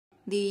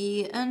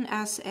The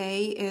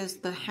NSA is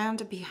the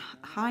hand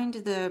behind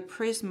the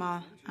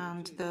PRISM,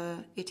 and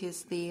it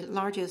is the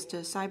largest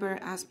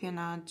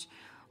cyber-espionage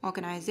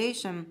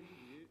organization,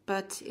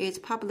 but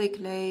it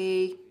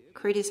publicly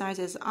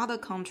criticizes other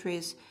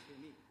countries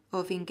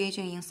of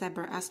engaging in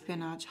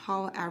cyber-espionage.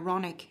 How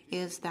ironic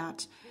is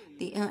that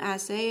the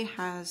NSA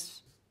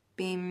has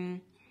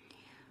been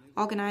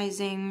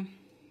organizing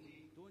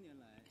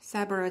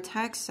cyber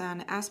attacks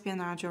and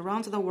espionage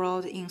around the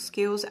world in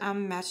scales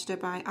unmatched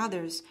by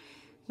others,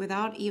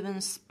 without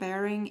even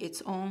sparing its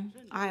own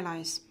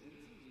allies.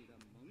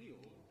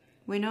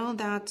 We know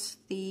that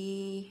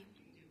the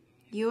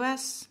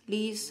US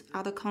leads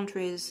other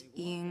countries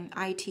in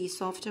IT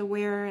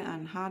software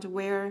and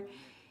hardware.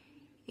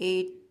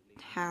 It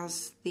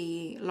has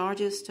the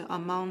largest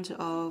amount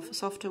of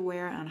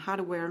software and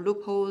hardware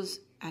loopholes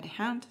at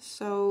hand,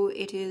 so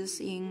it is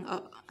in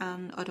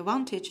an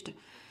advantaged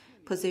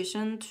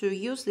position to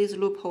use these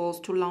loopholes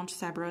to launch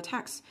cyber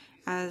attacks.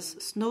 As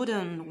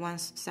Snowden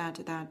once said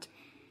that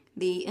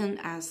the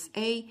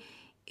NSA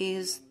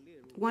is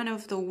one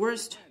of the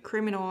worst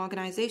criminal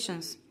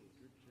organizations.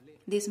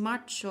 This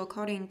March,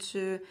 according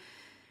to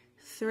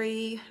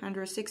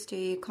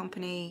 360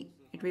 company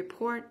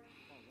report,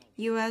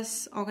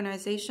 U.S.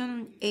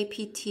 organization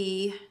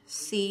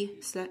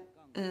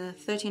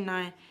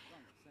APTC-39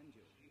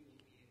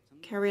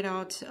 carried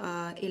out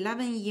an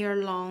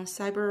 11-year-long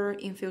cyber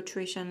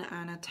infiltration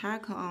and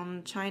attack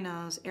on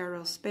China's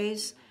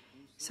aerospace,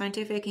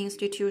 scientific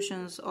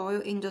institutions,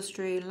 oil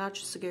industry,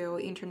 large-scale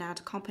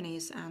internet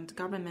companies, and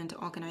government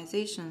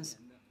organizations.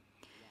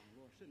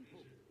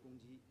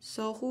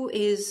 So who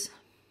is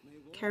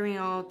carrying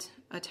out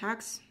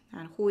attacks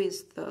and who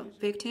is the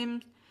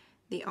victim?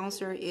 The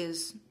answer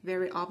is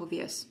very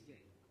obvious.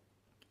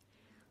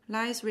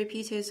 Lies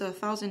repeated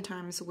 1,000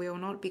 times will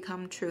not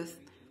become truth.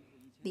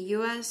 The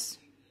US,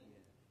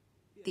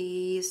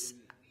 this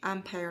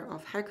empire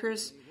of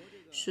hackers,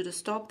 should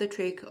stop the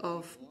trick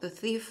of the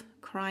thief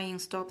crying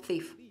 "stop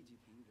thief."